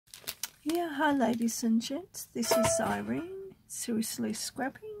Yeah, hi ladies and gents, this is Irene, Seriously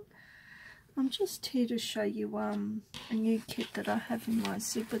Scrapping. I'm just here to show you a new kit that I have in my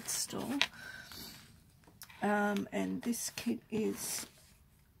Zibbet store. And this kit is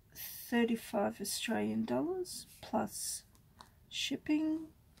 35 Australian dollars plus shipping.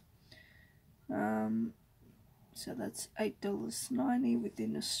 So that's $8.90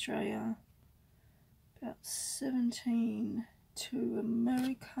 within Australia, about 17 to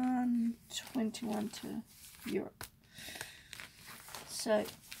American, 21 to Europe. So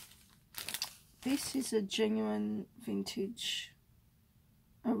this is a genuine vintage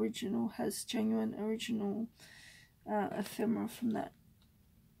original, has genuine original ephemera from that,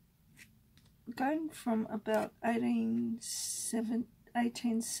 going from about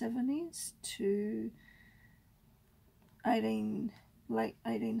 1870s to late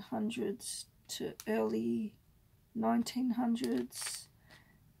 1800s to early 1900s,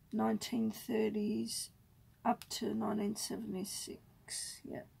 1930s, up to 1976.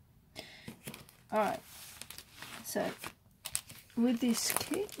 Yeah. Alright, so with this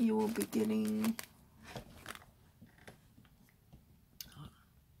kit you will be getting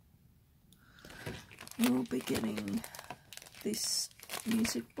this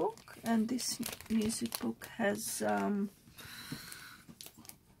music book, and this music book has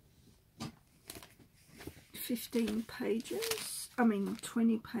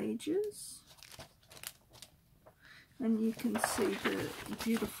 20 pages, and you can see the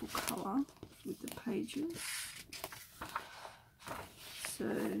beautiful colour with the pages.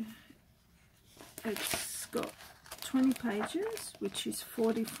 So it's got 20 pages, which is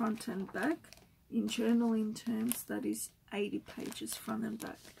 40 front and back. In journaling terms, that is 80 pages front and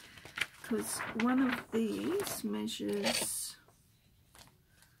back, because one of these measures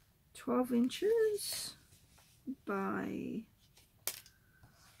 12 inches by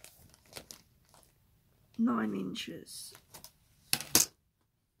 9 inches.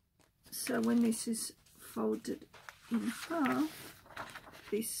 So when this is folded in half,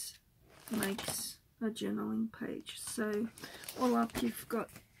 this makes a journaling page. So all up you've got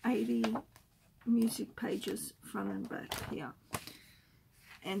 80 music pages front and back here,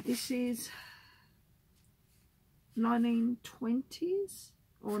 and this is 1920s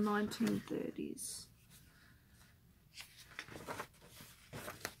or 1930s.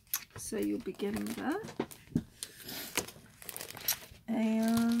 So you'll be getting that,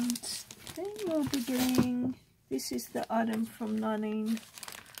 and then you'll be getting, this is the item from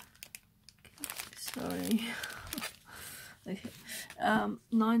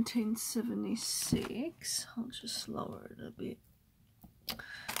 1976. I'll just lower it a bit.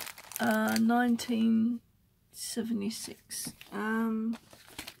 1976. It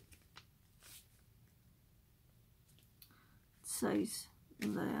says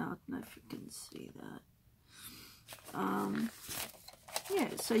there, I don't know if you can see that.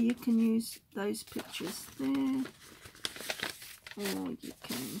 Yeah, so you can use those pictures there, or you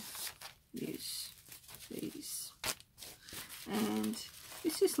can use these. And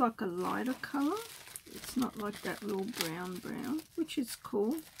this is like a lighter colour. It's not like that real brown, which is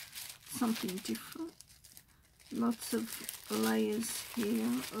cool. Something different. Lots of layers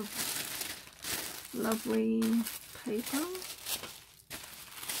here of lovely paper.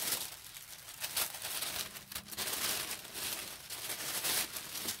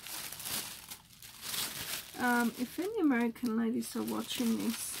 If any American ladies are watching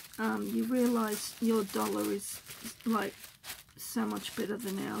this, you realise your dollar is like so much better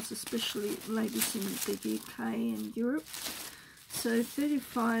than ours, especially ladies in the UK and Europe. So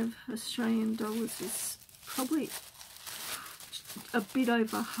 35 Australian dollars is probably a bit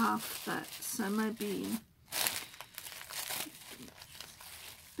over half that, so maybe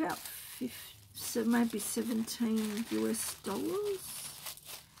about maybe 17 US dollars.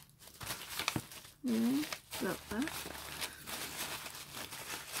 Yeah, about that.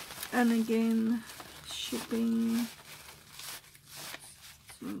 And again, shipping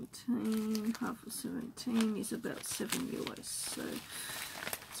 17, half of 17 is about 7 US, so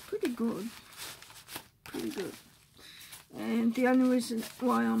it's pretty good, And the only reason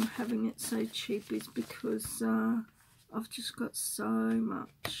why I'm having it so cheap is because I've just got so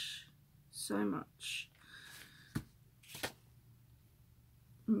much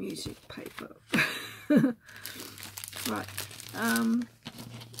music paper. Right,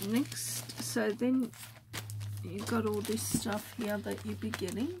 next, so then you've got all this stuff here that you'll be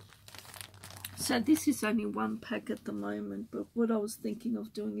getting. So this is only one pack at the moment, but what I was thinking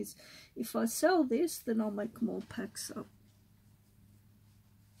of doing is, if I sell this, then I'll make more packs up.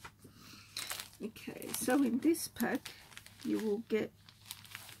 Okay, so in this pack you will get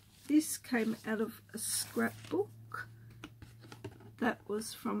this came out of a scrapbook that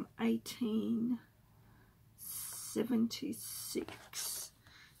was from 1876,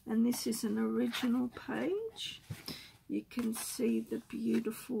 and this is an original page. You can see the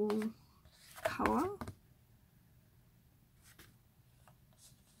beautiful colour,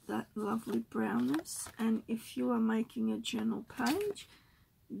 that lovely brownness. And if you are making a journal page,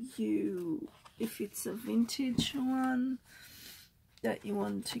 if it's a vintage one that you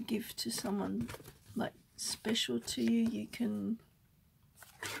want to give to someone like special to you, you can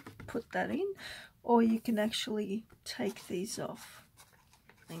put that in, or you can actually take these off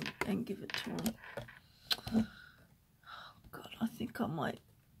and give it to them. Oh God, I think I might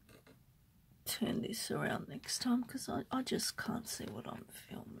turn this around next time because I just can't see what I'm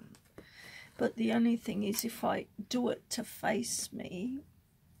filming. But the only thing is, if I do it to face me,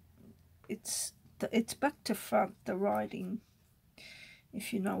 it's back to front, the writing,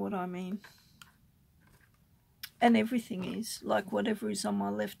 if you know what I mean. And everything is, like, whatever is on my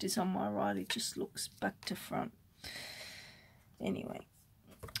left is on my right. It just looks back to front. Anyway,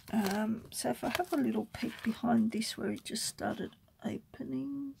 so if I have a little peek behind this where it just started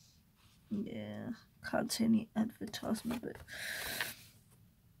opening, yeah, can't see any advertisement, but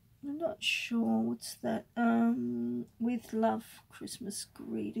I'm not sure what's that. With love, Christmas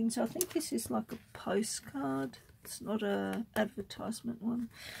greetings. I think this is like a postcard. It's not a advertisement one.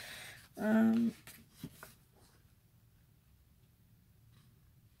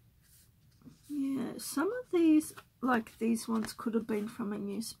 Yeah, some of these, like these ones, could have been from a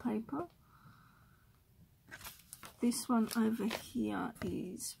newspaper. This one over here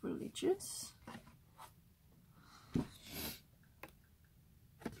is religious.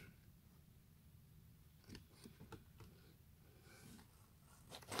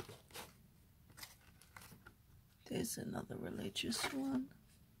 There's another religious one.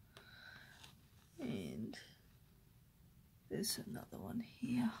 And there's another one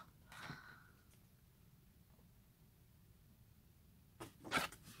here.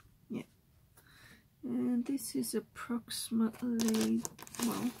 Yeah. And this is approximately,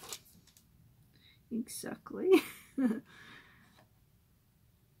 well, exactly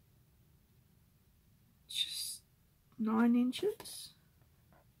just 9 inches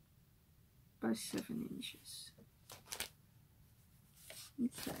by 7 inches.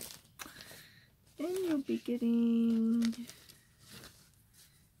 Okay, and you'll be getting, I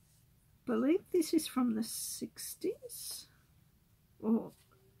believe this is from the 60s or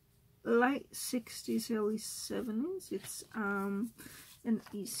late 60s, early 70s. It's an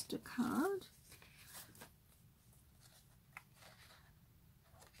Easter card.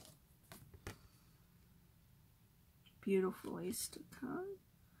 Beautiful Easter card.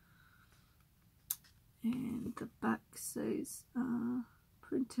 And the back says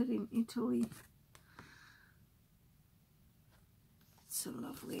printed in Italy. It's a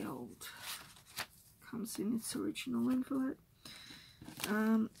lovely old, comes in its original envelope.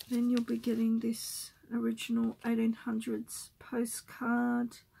 Then you'll be getting this original 1800s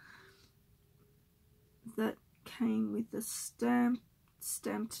postcard that came with a stamp,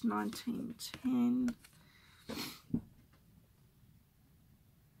 stamped 1910.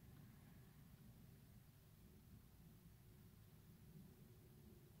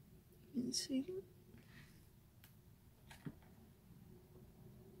 You can see that.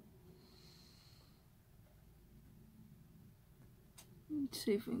 Let's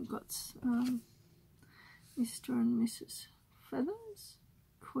see if we've got Mr. and Mrs. Feathers,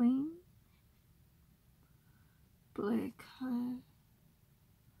 Queen, Blair Clare,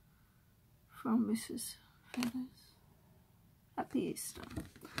 from Mrs. Feathers. Happy Easter.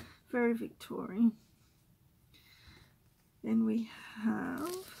 Very Victorian. Then we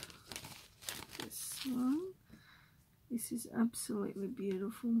have this one. This is absolutely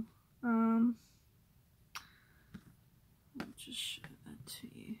beautiful. I'll just show that to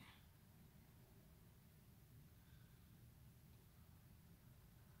you.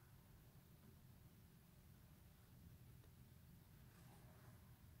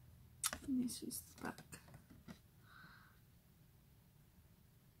 And this is the back.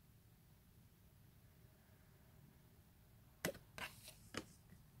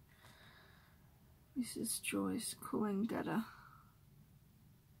 Mrs. Joyce Coolangatta,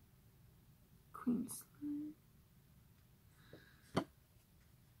 Queensland.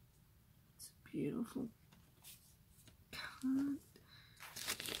 It's a beautiful card.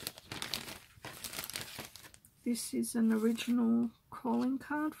 This is an original calling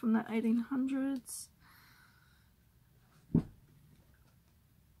card from the 1800s.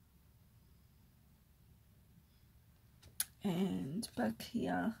 And back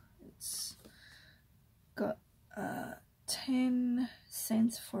here it's got 10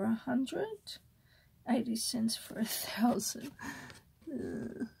 cents for 100, 80 cents for 1,000.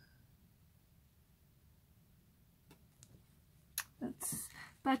 That's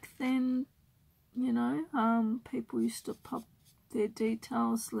back then, you know, people used to pop their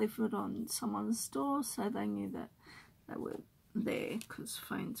details, leave it on someone's door so they knew that they were there, because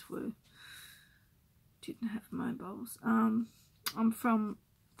phones didn't have mobiles. I'm from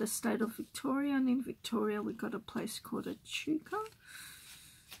the state of Victoria, and in Victoria we got a place called a Chuka,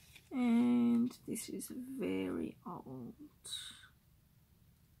 and this is very old.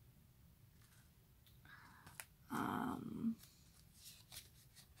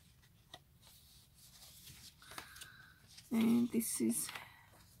 And this is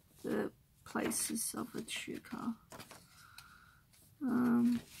the places of a Chuka.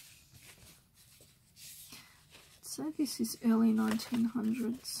 So this is early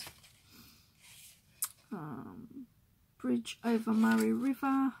 1900s. Bridge over Murray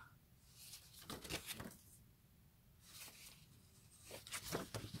River.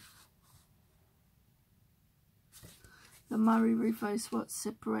 The Murray River is what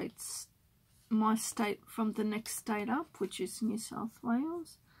separates my state from the next state up, which is New South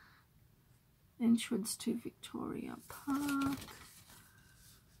Wales. Entrance to Victoria Park.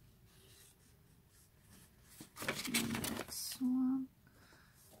 And the next one.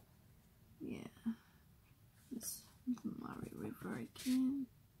 Yeah. This is the Murray River again.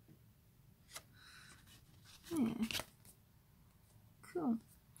 Yeah. Cool.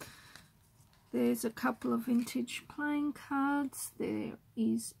 There's a couple of vintage playing cards. There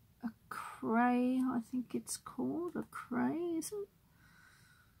is a cray, I think it's called a cray, is it?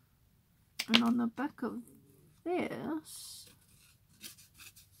 And on the back of this,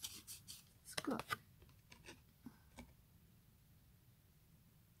 it's got, I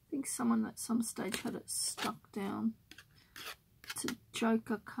think someone at some stage had it stuck down. It's a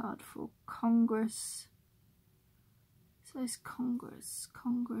Joker card for Congress. It says Congress.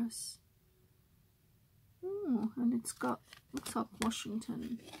 Ooh, and it's got, looks like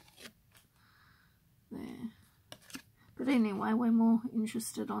Washington there. But anyway, we're more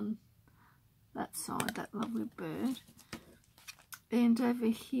interested on that side, that lovely bird. And over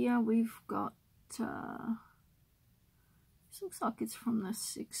here we've got, this looks like it's from the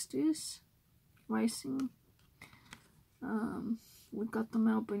 60s, racing. We've got the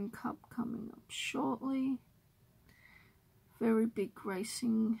Melbourne Cup coming up shortly. Very big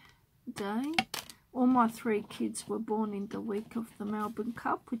racing day. All my 3 kids were born in the week of the Melbourne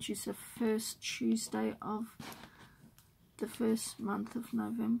Cup, which is the first Tuesday of the first month of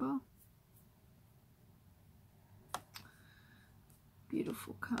November.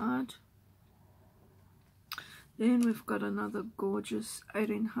 Beautiful card. Then we've got another gorgeous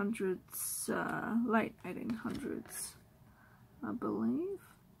 1800s, late 1800s, I believe.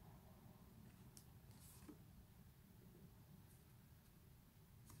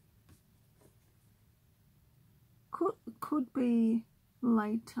 Could be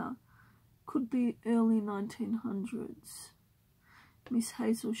later, could be early 1900s. Miss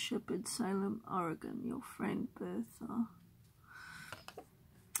Hazel Shepherd, Salem, Oregon, your friend Bertha.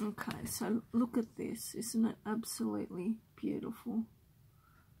 Okay, so look at this. Isn't it absolutely beautiful?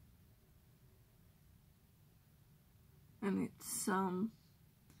 And it's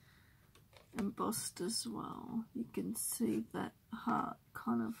embossed as well. You can see that heart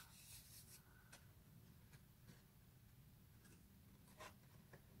kind of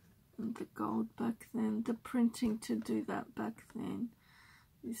and the gold back then. The printing to do that back then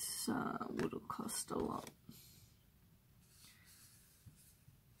is would have cost a lot.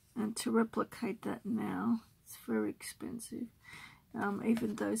 And to replicate that now, it's very expensive.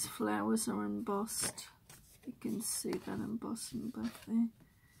 Even those flowers are embossed. You can see that embossing back there.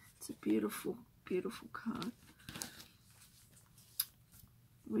 It's a beautiful, beautiful card.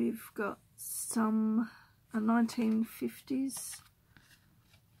 We've got some 1950s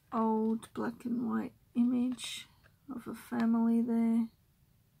old black and white image of a family there.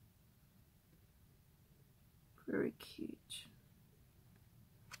 Very cute.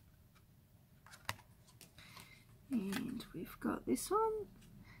 And we've got this one.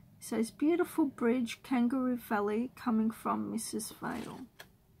 It says, beautiful bridge, Kangaroo Valley, coming from Mrs. Vale.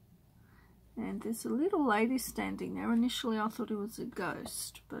 And there's a little lady standing there. Initially I thought it was a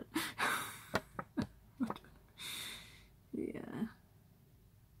ghost, but yeah.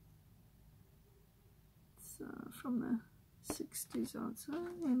 It's from the 60s, I'd say.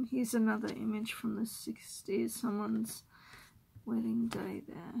 And here's another image from the 60s, someone's wedding day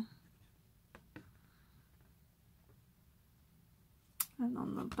there. And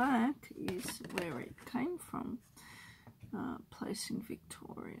on the back is where it came from, place in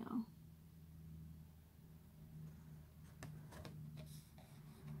Victoria.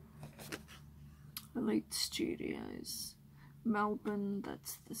 Elite Studios, Melbourne,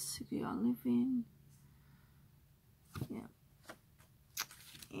 that's the city I live in. Yeah.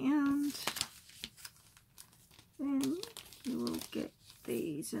 And then you will get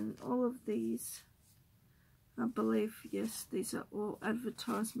these, and all of these, I believe, yes, these are all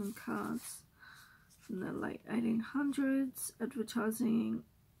advertisement cards from the late 1800s, advertising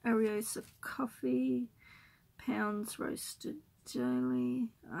Ariosa coffee, pounds roasted daily,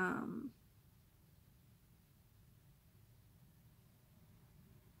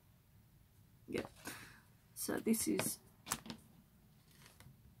 yeah, so this is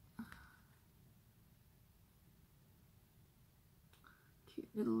cute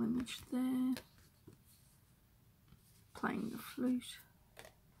little image there, playing the flute,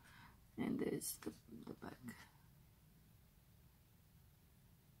 and there's the back.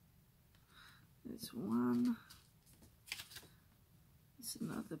 There's one. There's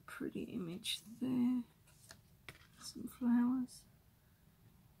another pretty image there. Some flowers.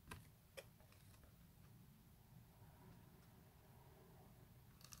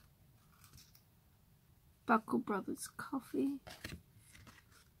 Buckle Brothers Coffee.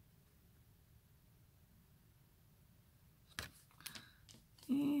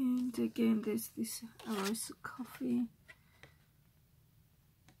 And again, there's this Ariosa coffee.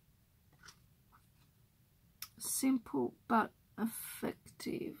 Simple but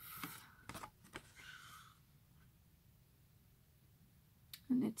effective.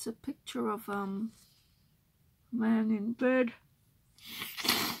 And it's a picture of a man in bed.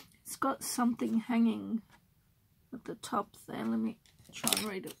 It's got something hanging at the top there. Let me try and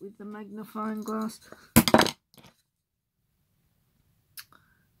read it with the magnifying glass.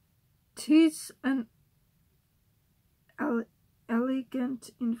 "'Tis an elegant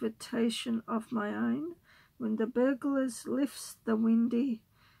invitation of my own. When the burglars lifts the windy,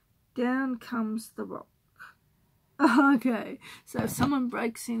 down comes the rock." Okay, so if someone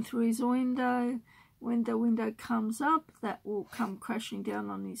breaks in through his window, when the window comes up, that will come crashing down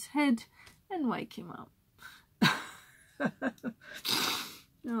on his head and wake him up.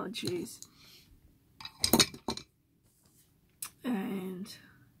 Oh, jeez. And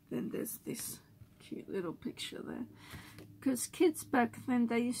then there's this cute little picture there. Because kids back then,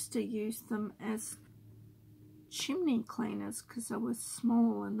 they used to use them as chimney cleaners because they were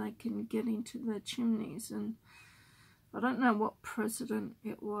small and they can get into the chimneys. And I don't know what president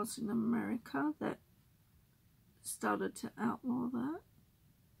it was in America that started to outlaw that.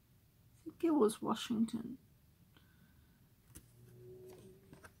 I think it was Washington.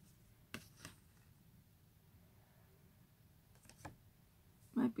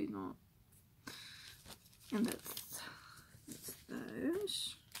 Maybe not. And that's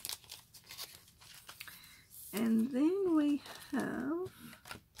those. And then we have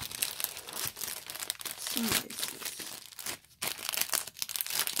some laces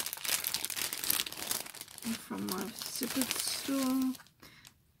from my Zibbet store.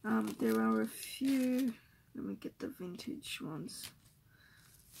 There are a few. Let me get the vintage ones.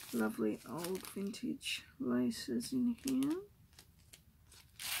 Lovely old vintage laces in here.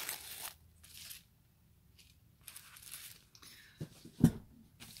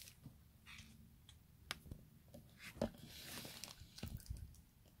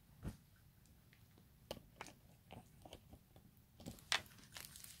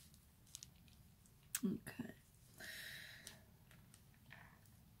 Okay.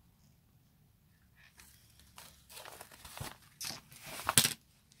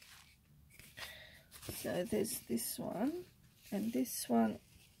 So there's this one, and this one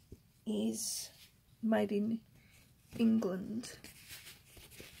is made in England.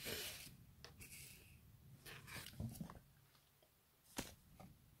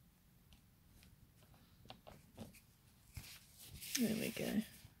 There we go.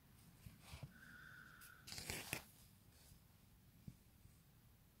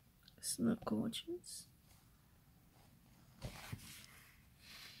 Isn't that gorgeous?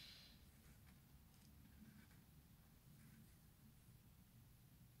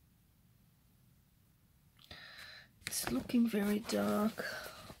 It's looking very dark.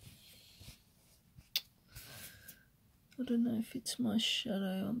 I don't know if it's my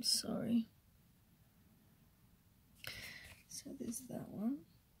shadow, I'm sorry. So there's that one.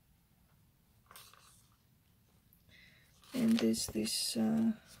 And there's this,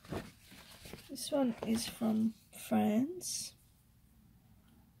 this one is from France.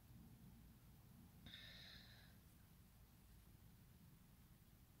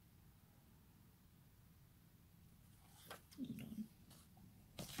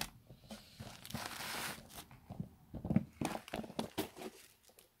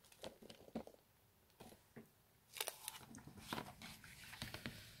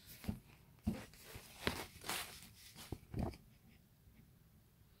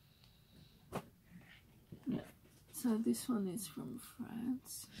 So this one is from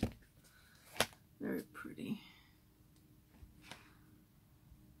France. Very pretty.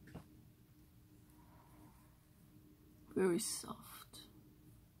 Very soft.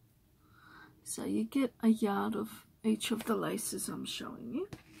 So you get a yard of each of the laces I'm showing you.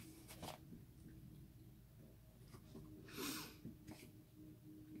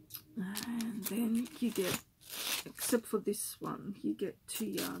 And then you get, except for this one, you get 2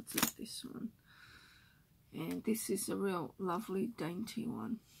 yards of this one. And this is a real lovely dainty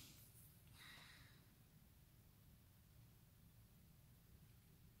one.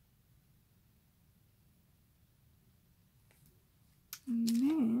 And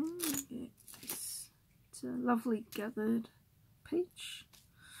then you get this. It's a lovely gathered peach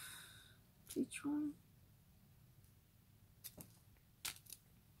one.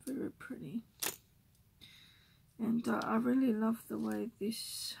 Very pretty. And I really love the way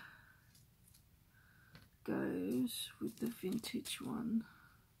this goes with the vintage one,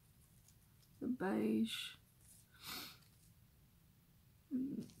 the beige.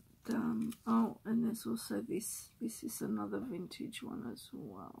 And, oh, and there's also this is another vintage one as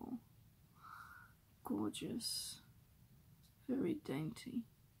well. Gorgeous, very dainty.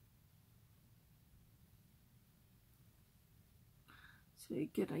 So you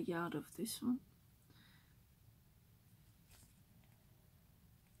get a yard of this one.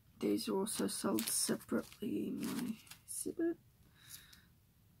 These are also sold separately in my Zibbet.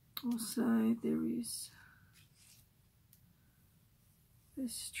 Also, there is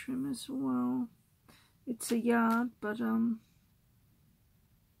this trim as well. It's a yard, but I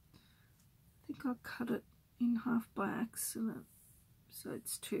think I cut it in half by accident, so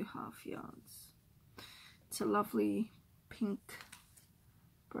it's 2 half yards. It's a lovely pink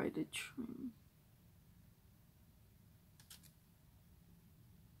braided trim.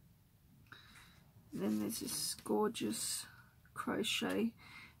 Then there's this gorgeous crochet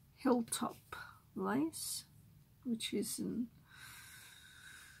hilltop lace, which is it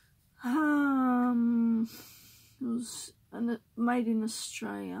was made in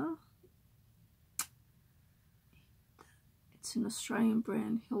Australia. It's an Australian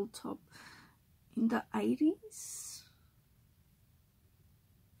brand, Hilltop, in the 80s.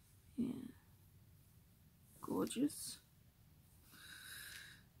 Yeah, gorgeous.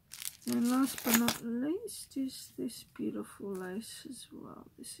 And last but not least is this beautiful lace as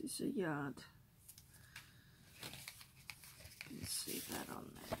well. This is a yard. You can see that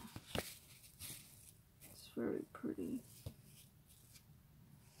on there. It's very pretty.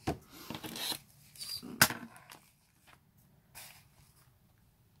 So,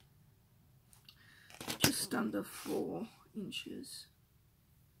 just under 4 inches.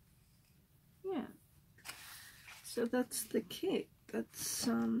 Yeah. So that's the kit. That's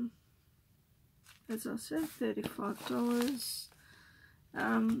as I said, $35.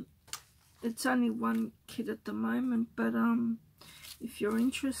 It's only one kit at the moment, but if you're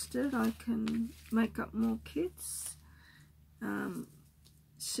interested, I can make up more kits,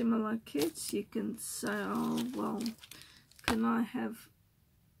 similar kits. You can say, oh well, can I have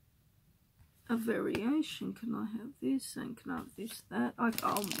a variation? Can I have this, and can I have this, that?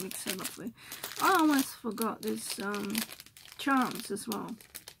 I'll mix it up with. I almost forgot there's charms as well.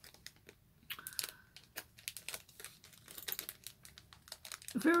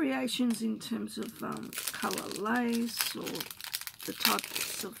 Variations in terms of colour lace or the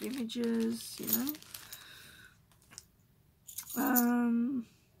types of images, you know.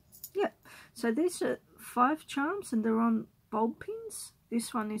 Yeah, so these are 5 charms and they're on bulb pins.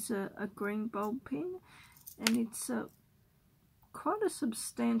 This one is a green bulb pin, and it's quite a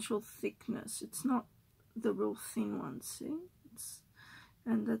substantial thickness. It's not the real thin one, see?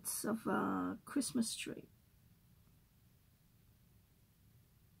 And that's of a Christmas tree.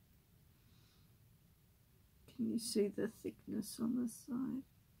 You see the thickness on the side.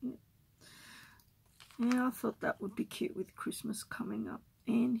 Yeah, I thought that would be cute with Christmas coming up.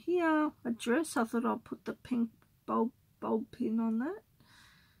 And here, a dress. I thought I'll put the pink bulb pin on that.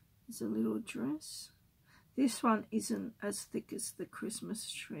 It's a little dress. This one isn't as thick as the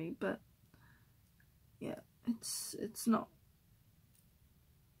Christmas tree, but yeah, it's not.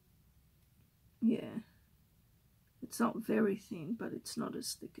 Yeah, it's not very thin, but it's not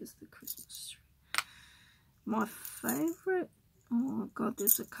as thick as the Christmas tree. My favourite, oh god,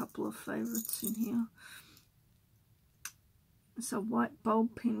 there's a couple of favourites in here. It's a white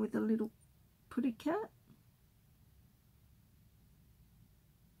bulb pin with a little pretty cat.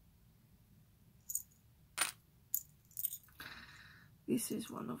 This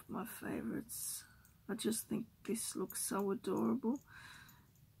is one of my favourites. I just think this looks so adorable.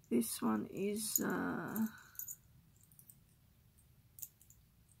 This one is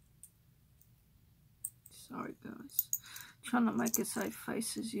Sorry guys, trying to make a safe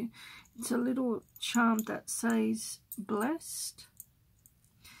face as you. It's a little charm that says blessed,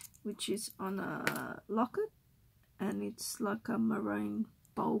 which is on a locket, and it's like a marine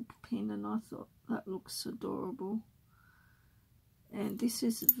bulb pin, and I thought that looks adorable. And this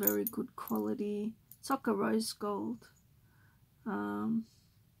is very good quality. It's like a rose gold charm.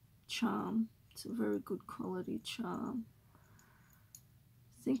 It's a very good quality charm.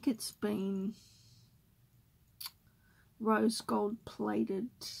 I think it's been rose gold plated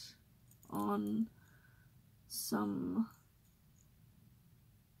on some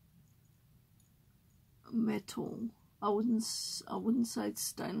metal. I wouldn't say it's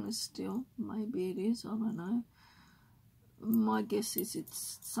stainless steel. Maybe it is, I don't know. My guess is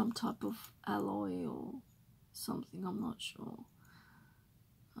it's some type of alloy or something, I'm not sure.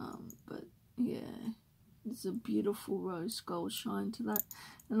 But yeah, it's a beautiful rose gold shine to that,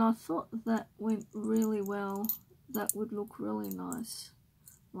 and I thought that went really well. That would look really nice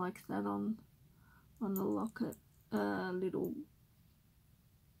like that on the locket. Little,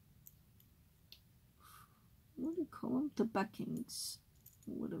 what do you call them? The backings,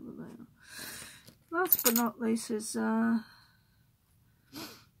 whatever they are. Last but not least is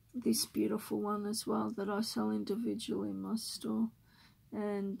this beautiful one as well that I sell individually in my store.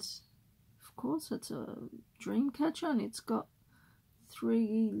 And of course it's a dream catcher, and it's got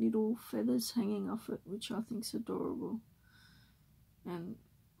 3 little feathers hanging off it, which I think is adorable. And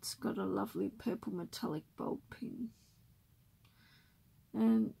it's got a lovely purple metallic bulb pin.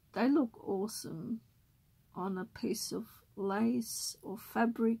 And they look awesome on a piece of lace or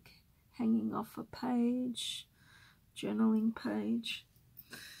fabric hanging off a page, journaling page.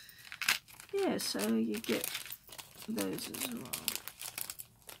 Yeah, so you get those as well.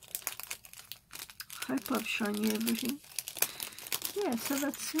 Hope I've shown you everything. Yeah, so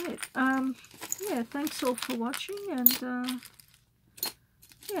that's it. Yeah, thanks all for watching, and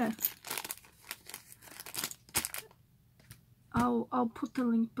yeah, I'll put the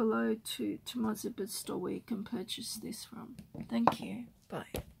link below to my Zibbet store where you can purchase this from. Thank you.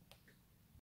 Bye.